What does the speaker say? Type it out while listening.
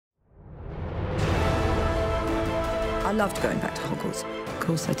I loved going back to Hogwarts. Of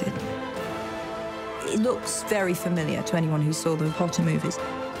course I did. It looks very familiar to anyone who saw the Potter movies,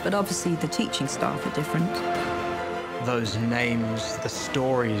 but obviously the teaching staff are different. Those names, the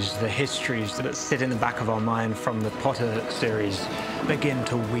stories, the histories that sit in the back of our mind from the Potter series begin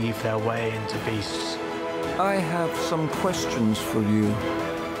to weave their way into Beasts. I have some questions for you,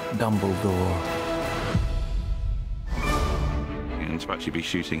 Dumbledore. And to actually be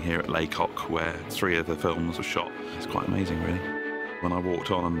shooting here at Laycock, where 3 of the films were shot, it's quite amazing, really. When I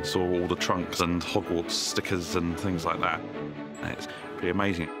walked on and saw all the trunks and Hogwarts stickers and things like that, it's pretty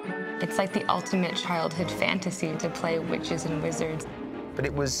amazing. It's like the ultimate childhood fantasy to play witches and wizards. But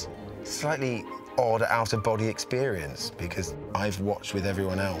it was slightly odd out-of-body experience because I've watched with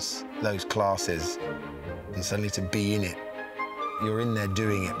everyone else those classes, and suddenly to be in it, you're in there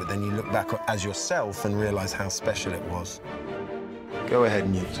doing it, but then you look back as yourself and realise how special it was. Go ahead,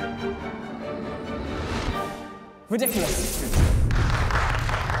 Newt. Ridiculous.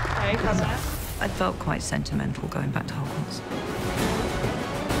 Okay, I felt quite sentimental going back to Hogwarts.